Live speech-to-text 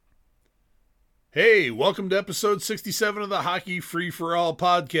Hey, welcome to episode 67 of the Hockey Free For All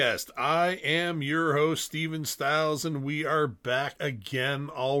podcast. I am your host, Steven Stiles, and we are back again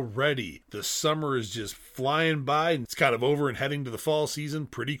already. The summer is just flying by, and it's kind of over and heading to the fall season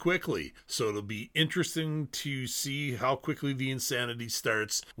pretty quickly. So it'll be interesting to see how quickly the insanity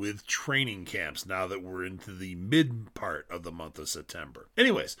starts with training camps now that we're into the mid part of the month of September.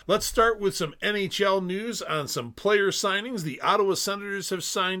 Anyways, let's start with some NHL news on some player signings. The Ottawa Senators have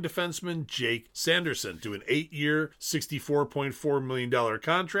signed defenseman Jake Sanderson to an 8-year, $64.4 million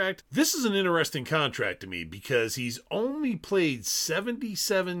contract. This is an interesting contract to me because he's only played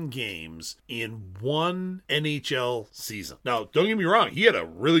 77 games in one NHL season. Now, don't get me wrong, he had a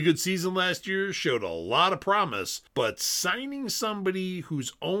really good season last year, showed a lot of promise, but signing somebody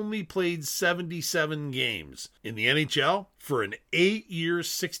who's only played 77 games in the NHL for an 8-year,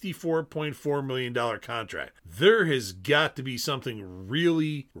 $64.4 million contract. There has got to be something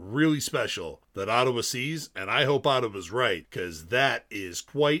really, really special that Ottawa sees, and I hope Ottawa's right, because that is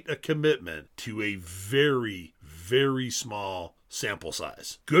quite a commitment to a very, very small sample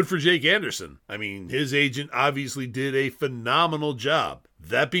size. Good for Jake Sanderson. I mean, his agent obviously did a phenomenal job.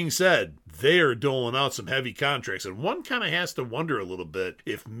 That being said, they are doling out some heavy contracts, and one kind of has to wonder a little bit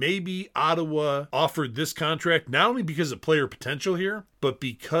if maybe Ottawa offered this contract not only because of player potential here, but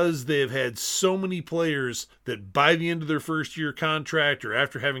because they have had so many players that by the end of their first year contract or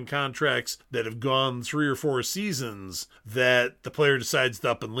after having contracts that have gone 3 or 4 seasons, that the player decides to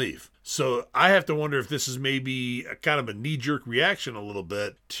up and leave. So I have to wonder if this is maybe a kind of a knee-jerk reaction a little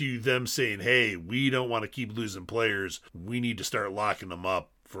bit to them saying, hey, we don't want to keep losing players. We need to start locking them up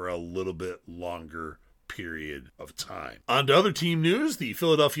for a little bit longer period of time. On to other team news, the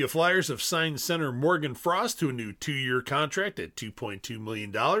Philadelphia Flyers have signed center Morgan Frost to a new 2-year contract at $2.2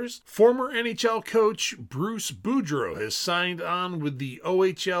 million. Former NHL coach Bruce Boudreau has signed on with the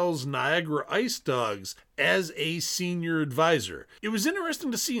OHL's Niagara Ice Dogs as a senior advisor. It was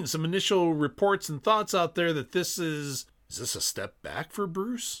interesting to see in some initial reports and thoughts out there that this is this a step back for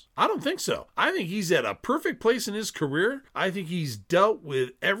Bruce? I don't think so. I think he's at a perfect place in his career. I think he's dealt with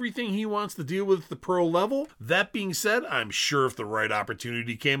everything he wants to deal with at the pro level. That being said, I'm sure if the right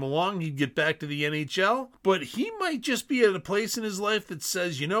opportunity came along, he'd get back to the NHL. But he might just be at a place in his life that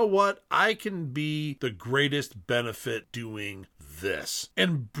says, you know what? I can be the greatest benefit doing this.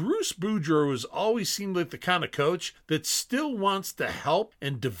 And Bruce Boudreau has always seemed like the kind of coach that still wants to help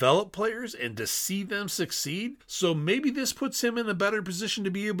and develop players and to see them succeed. So maybe this puts him in a better position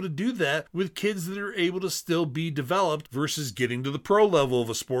to be able to do that with kids that are able to still be developed versus getting to the pro level of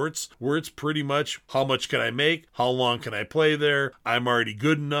a sports where it's pretty much how much can I make? How long can I play there? I'm already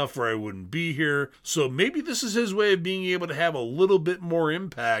good enough or I wouldn't be here. So maybe this is his way of being able to have a little bit more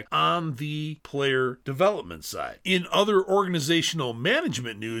impact on the player development side. In other organizational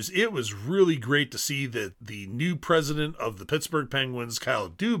management news, it was really great to see that the new president of the Pittsburgh Penguins, Kyle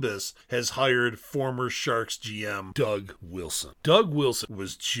Dubas, has hired former Sharks GM Doug Wilson. Doug Wilson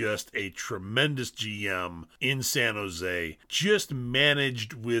was just a tremendous GM in San Jose, just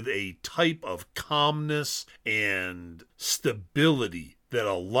managed with a type of calmness and stability that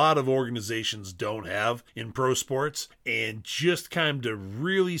a lot of organizations don't have in pro sports, and just kind of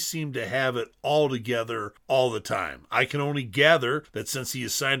really seem to have it all together all the time. I can only gather that since he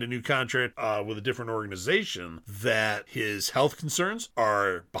has signed a new contract with a different organization, that his health concerns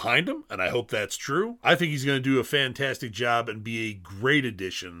are behind him, and I hope that's true. I think he's going to do a fantastic job and be a great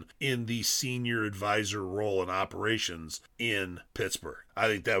addition in the senior advisor role in operations in Pittsburgh. I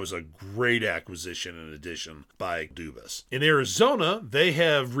think that was a great acquisition and addition by Dubas. In Arizona, they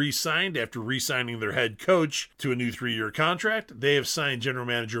have re-signed after re-signing their head coach to a new 3-year contract. They have signed General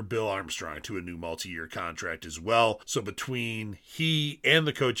Manager Bill Armstrong to a new multi-year contract as well. So between he and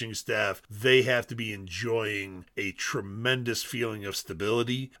the coaching staff, they have to be enjoying a tremendous feeling of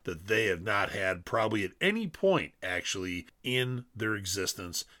stability that they have not had probably at any point actually in their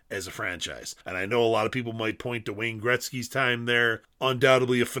existence as a franchise. And I know a lot of people might point to Wayne Gretzky's time there.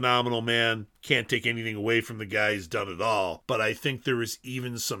 Undoubtedly a phenomenal man. Can't take anything away from the guy who's done it all. But I think there is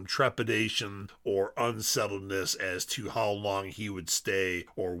even some trepidation or unsettledness as to how long he would stay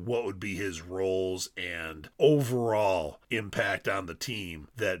or what would be his roles and overall impact on the team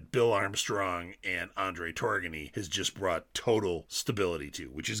that Bill Armstrong and Andre Tourigny has just brought total stability to,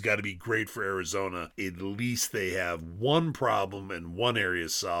 which has got to be great for Arizona. At least they have one problem and one area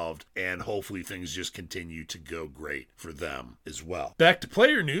solved, and hopefully things just continue to go great for them as well. Back to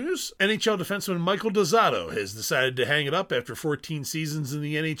player news. NHL defenseman Michael Zotto has decided to hang it up after 14 seasons in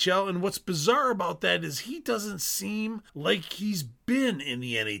the NHL, and what's bizarre about that is he doesn't seem like he's been in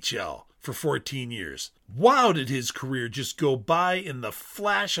the NHL for 14 years. wow, did his career just go by in the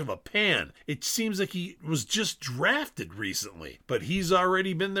flash of a pan. It seems like he was just drafted recently, but he's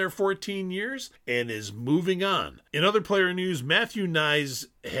already been there 14 years and is moving on. In other player news, Mattew Knies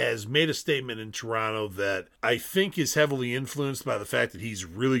has made a statement in Toronto that I think is heavily influenced by the fact that he's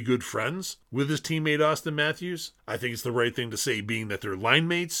really good friends with his teammate Austin Mathews. I think it's the right thing to say, being that they're line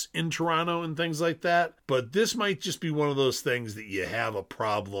mates in Toronto and things like that. But this might just be one of those things that you have a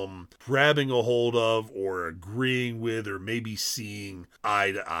problem grabbing a hold of or agreeing with or maybe seeing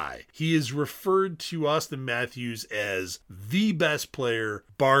eye to eye. He is referred to Austin Mathews as the best player,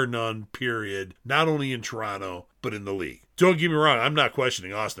 bar none, period, not only in Toronto, but in the league. Don't get me wrong, I'm not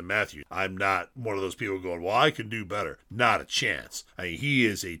questioning Austin Mathews. I'm not one of those people going, well, I can do better. Not a chance. I mean, he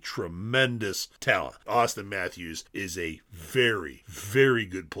is a tremendous talent. Austin Mathews is a very, very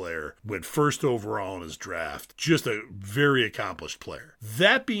good player. Went first overall in his draft. Just a very accomplished player.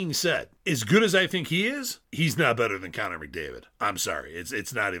 That being said, as good as I think he is, he's not better than Conner McDavid. I'm sorry,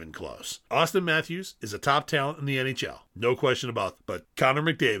 it's not even close. Austin Mathews is a top talent in the NHL. No question about it. But Conner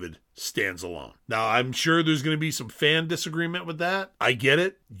McDavid stands alone. Now, I'm sure there's going to be some fan disagreement with that. I get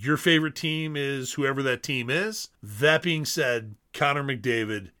it. Your favorite team is whoever that team is. That being said, Conner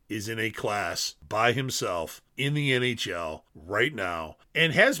McDavid is in a class by himself in the NHL right now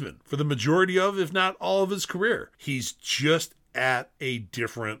and has been for the majority of, if not all of his career. He's just at a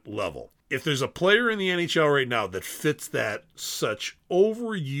different level. If there's a player in the NHL right now that fits that such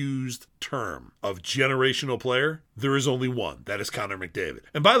overused term of generational player, there is only one. That is Conner McDavid.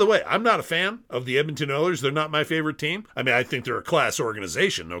 And by the way, I'm not a fan of the Edmonton Oilers. They're not my favorite team. I mean, I think they're a class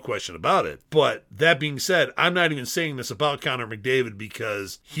organization, no question about it. But that being said, I'm not even saying this about Conner McDavid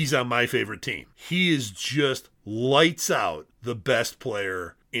because he's on my favorite team. He is just lights out the best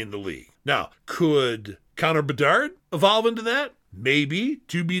player in the league. Now, could Connor Bedard evolve into that? Maybe,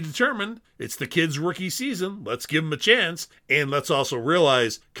 to be determined. It's the kid's rookie season. Let's give him a chance. And let's also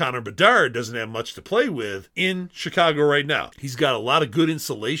realize Connor Bedard doesn't have much to play with in Chicago right now. He's got a lot of good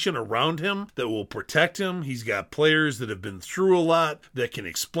insulation around him that will protect him. He's got players that have been through a lot that can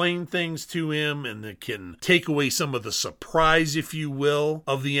explain things to him and that can take away some of the surprise, if you will,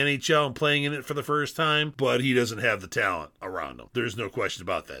 of the NHL and playing in it for the first time. But he doesn't have the talent around him. There's no question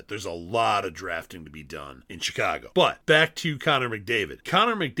about that. There's a lot of drafting to be done in Chicago. But back to Conner McDavid.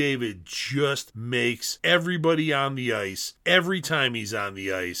 Conner McDavid just makes everybody on the ice, every time he's on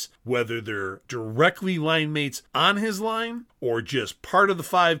the ice, whether they're directly line mates on his line or just part of the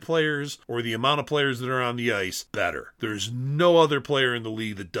 5 players or the amount of players that are on the ice, better. There's no other player in the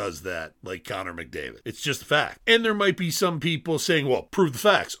league that does that like Conner McDavid. It's just a fact. And there might be some people saying, well, prove the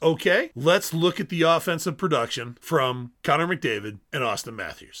facts. Okay, let's look at the offensive production from Conner McDavid and Austin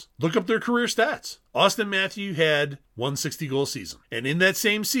Mathews. Look up their career stats. Austin Mathews had 160 goal season, and in that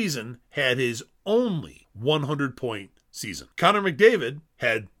same season had his only 100-point season. Conner McDavid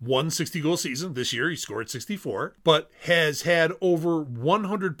had 160 goal season this year. He scored 64, but has had over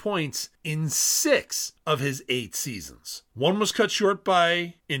 100 points in 6 of his 8 seasons. One was cut short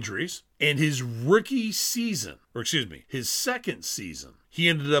by injuries, and his rookie season, his second season, he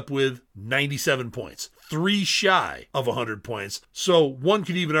ended up with 97 points, 3 shy of 100 points. So one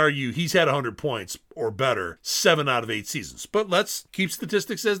could even argue he's had 100 points or better 7 out of 8 seasons. But let's keep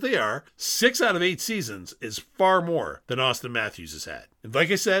statistics as they are. 6 out of 8 seasons is far more than Austin Mathews has had. And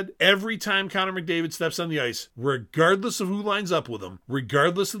like I said, every time Conner McDavid steps on the ice, regardless of who lines up with him,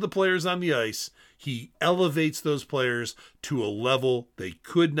 regardless of the players on the ice, he elevates those players to a level they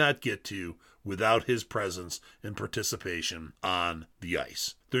could not get to without his presence and participation on the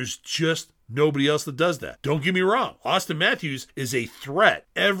ice. There's just nobody else that does that. Don't get me wrong. Austin Mathews is a threat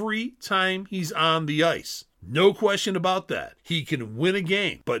every time he's on the ice. No question about that. He can win a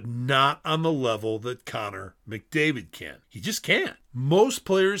game, but not on the level that Conner McDavid can. He just can't. Most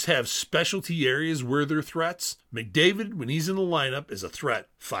players have specialty areas where they're threats. McDavid, when he's in the lineup, is a threat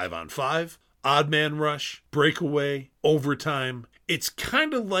 5-on-5, odd man rush, breakaway, overtime. It's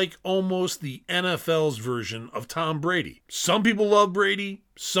kind of like almost the NFL's version of Tom Brady. Some people love Brady,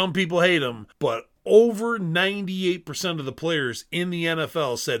 some people hate him, but over 98% of the players in the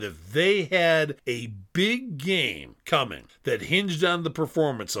NFL said if they had a big game coming that hinged on the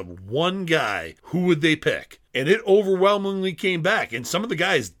performance of one guy, who would they pick? And it overwhelmingly came back. And some of the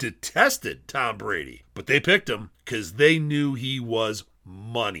guys detested Tom Brady, but they picked him because they knew he was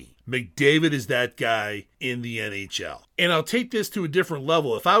money. McDavid is that guy in the NHL. And I'll take this to a different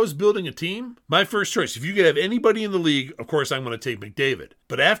level. If I was building a team, my first choice, if you could have anybody in the league, of course I'm going to take McDavid.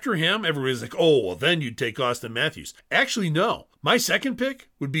 But after him, everybody's like, oh, well, then you'd take Austin Mathews. Actually, no. My second pick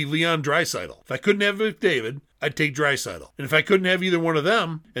would be Leon Draisaitl. If I couldn't have McDavid, I'd take Draisaitl. And if I couldn't have either one of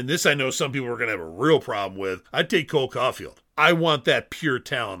them, and this I know some people are going to have a real problem with, I'd take Cole Caufield. I want that pure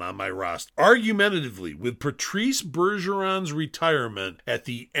talent on my roster. Argumentatively, with Patrice Bergeron's retirement at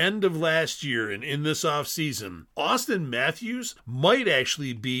the end of last year and in this offseason, Austin Mathews might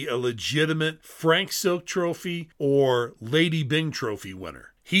actually be a legitimate Frank Silk Trophy or Lady Byng Trophy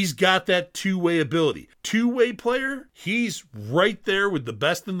winner. He's got that two-way ability. Two-way player, he's right there with the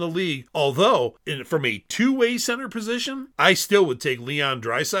best in the league. Although, from a two-way center position, I still would take Leon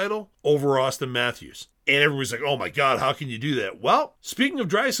Draisaitl over Austin Mathews. And everybody's like, oh my God, how can you do that? Well, speaking of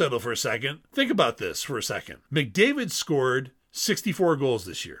Draisaitl for a second, think about this for a second. McDavid scored 64 goals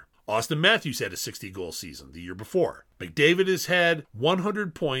this year. Austin Mathews had a 60-goal season the year before. McDavid has had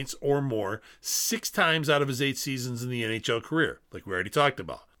 100 points or more 6 times out of his 8 seasons in the NHL career, like we already talked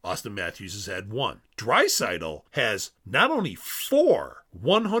about. Austin Mathews has had 1. Draisaitl has not only 4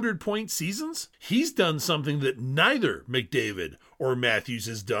 100-point seasons, he's done something that neither McDavid or Mathews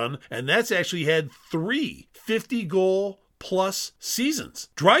has done, and that's actually had 3 50-goal plus seasons.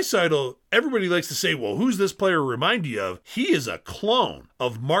 Draisaitl, everybody likes to say, well, who's this player remind you of? He is a clone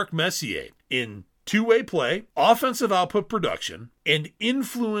of Mark Messier in two-way play, offensive output production, and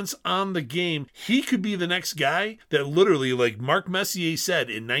influence on the game. He could be the next guy that literally, like Mark Messier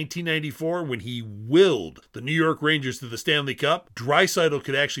said in 1994 when he willed the New York Rangers to the Stanley Cup, Draisaitl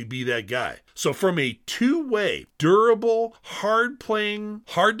could actually be that guy. So from a two-way, durable, hard-playing,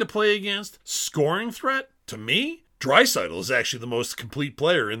 hard-to-play against, scoring threat, to me, Draisaitl is actually the most complete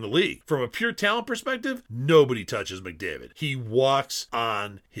player in the league. From a pure talent perspective, nobody touches McDavid. He walks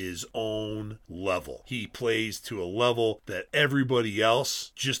on his own level. He plays to a level that everybody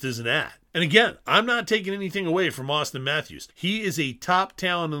else just isn't at. And again, I'm not taking anything away from Austin Mathews. He is a top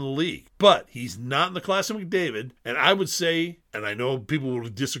talent in the league, but he's not in the class of McDavid. And I would say, and I know people will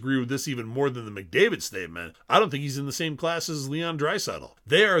disagree with this even more than the McDavid statement, I don't think he's in the same class as Leon Draisaitl.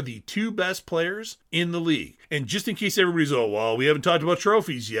 They are the 2 best players in the league. And just in case everybody's, oh, well, we haven't talked about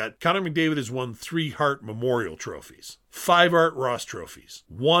trophies yet, Conner McDavid has won 3 Hart Memorial Trophies, 5 Art Ross Trophies,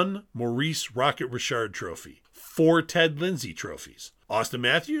 1 Maurice Rocket Richard Trophy, 4 Ted Lindsay Trophies. Austin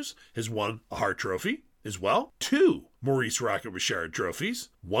Mathews has won a Hart Trophy as well, 2 Maurice Rocket Richard Trophies,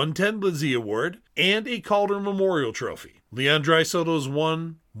 1 Ted Lindsay Award, and a Calder Memorial Trophy. Leon Draisaitl has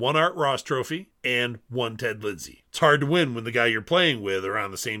won 1 Art Ross Trophy and 1 Ted Lindsay. It's hard to win when the guy you're playing with or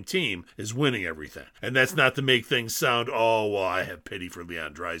on the same team is winning everything. And that's not to make things sound, oh, well, I have pity for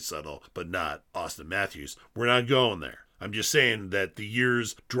Leon Draisaitl, but not Austin Mathews. We're not going there. I'm just saying that the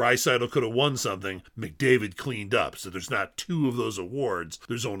years Draisaitl could have won something, McDavid cleaned up. So there's not 2 of those awards.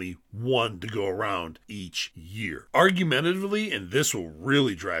 There's only 1 to go around each year. Argumentatively, and this will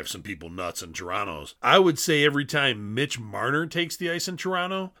really drive some people nuts in Toronto, I would say every time Mitch Marner takes the ice in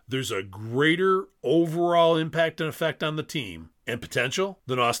Toronto, there's a greater overall impact and effect on the team and potential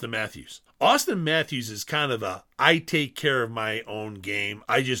than Austin Mathews. Austin Mathews is kind of a, I take care of my own game.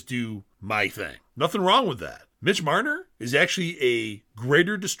 I just do my thing. Nothing wrong with that. Mitch Marner is actually a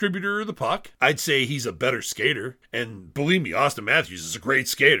greater distributor of the puck. I'd say he's a better skater. And believe me, Austin Mathews is a great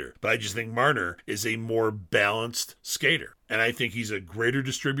skater. But I just think Marner is a more balanced skater. And I think he's a greater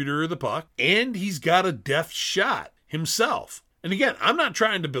distributor of the puck. And he's got a deft shot himself. And again, I'm not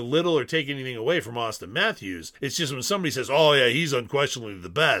trying to belittle or take anything away from Austin Mathews. It's just when somebody says, oh yeah, he's unquestionably the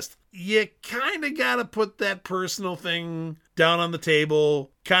best, you kind of got to put that personal thing down on the table,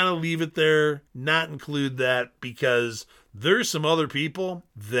 kind of leave it there, not include that, because there's some other people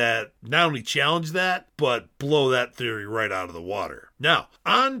that not only challenge that, but blow that theory right out of the water. Now,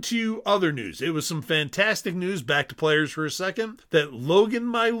 on to other news. It was some fantastic news, back to players for a second, that Logan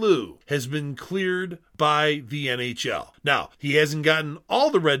Mailloux has been cleared by the NHL. Now, he hasn't gotten all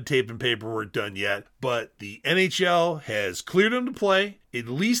the red tape and paperwork done yet, but the NHL has cleared him to play, at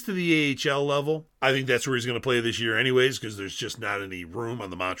least to the AHL level. I think that's where he's going to play this year anyways, because there's just not any room on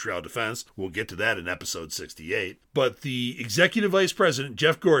the Montreal defense. We'll get to that in episode 68. But the executive vice president,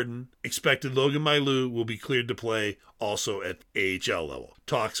 Jeff Gordon, expected Logan Mailloux will be cleared to play also at AHL level.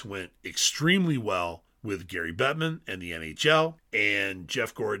 Talks went extremely well with Gary Bettman and the NHL, and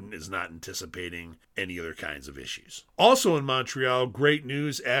Jeff Gordon is not anticipating any other kinds of issues. Also in Montreal, great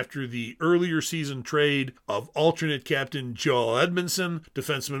news after the earlier season trade of alternate captain Joel Edmundson,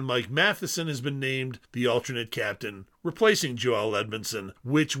 defenseman Mike Matheson has been named the alternate captain replacing Joel Edmundson,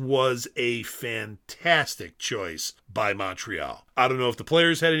 which was a fantastic choice by Montreal. I don't know if the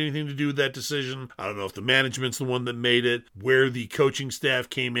players had anything to do with that decision. I don't know if the management's the one that made it, where the coaching staff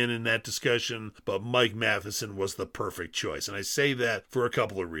came in that discussion, but Mike Matheson was the perfect choice. And I say that for a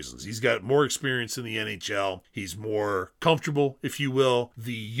couple of reasons. He's got more experience in the NHL. He's more comfortable, if you will.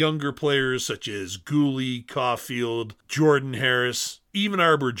 The younger players such as Gooley, Caufield, Jordan Harris, even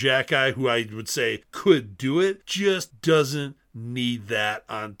Arbor Jacki, who I would say could do it, just doesn't need that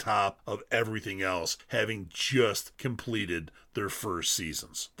on top of everything else, having just completed their first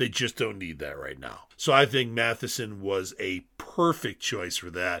seasons. They just don't need that right now. So I think Matheson was a perfect choice for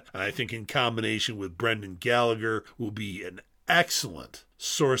that. And I think in combination with Brendan Gallagher will be an excellent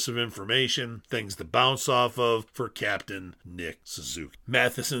source of information, things to bounce off of for Captain Nick Suzuki.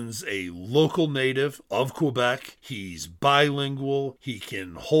 Matheson's a local native of Quebec. He's bilingual. He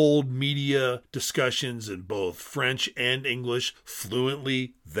can hold media discussions in both French and English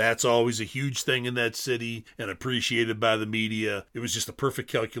fluently. That's always a huge thing in that city and appreciated by the media. It was just a perfect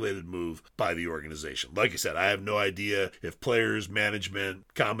calculated move by the organization. Like I said, I have no idea if players,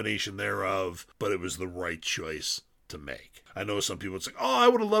 management, combination thereof, but it was the right choice to make. I know some people would say, I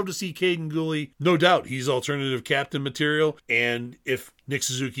would have loved to see Caden Gooley. No doubt, he's alternative captain material. And if Nick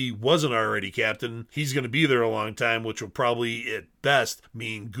Suzuki wasn't already captain, he's going to be there a long time, which will probably, at best,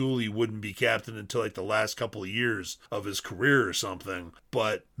 mean Gooley wouldn't be captain until like the last couple of years of his career or something.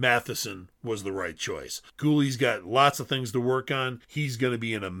 But Matheson was the right choice. Gooley's got lots of things to work on. He's going to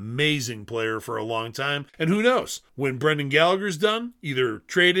be an amazing player for a long time. And who knows, when Brendan Gallagher's done, either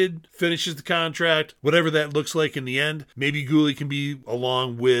traded, finishes the contract, whatever that looks like in the end, maybe Gooley can be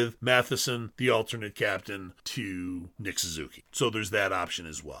along with Matheson, the alternate captain to Nick Suzuki. So there's that option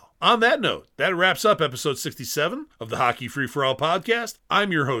as well. On that note, that wraps up episode 67 of the Hockey Free for All podcast.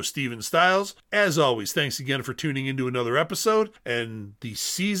 I'm your host, Steven Stiles. As always, thanks again for tuning into another episode. And the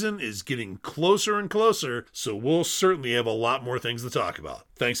season is getting closer and closer, so we'll certainly have a lot more things to talk about.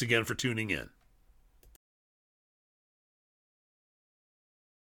 Thanks again for tuning in.